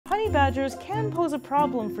badgers can pose a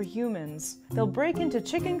problem for humans. They'll break into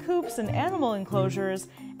chicken coops and animal enclosures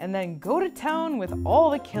and then go to town with all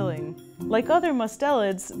the killing. Like other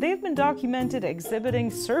mustelids, they've been documented exhibiting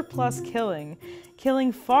surplus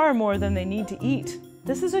killing far more than they need to eat.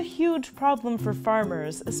 This is a huge problem for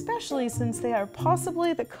farmers, especially since they are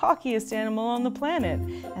possibly the cockiest animal on the planet,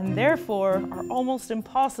 and therefore are almost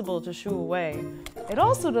impossible to shoo away. It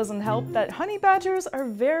also doesn't help that honey badgers are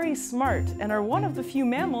very smart and are one of the few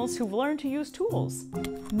mammals who've learned to use tools.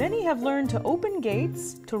 Many have learned to open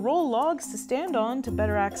gates, to roll logs to stand on to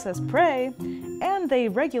better access prey, and they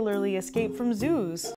regularly escape from zoos.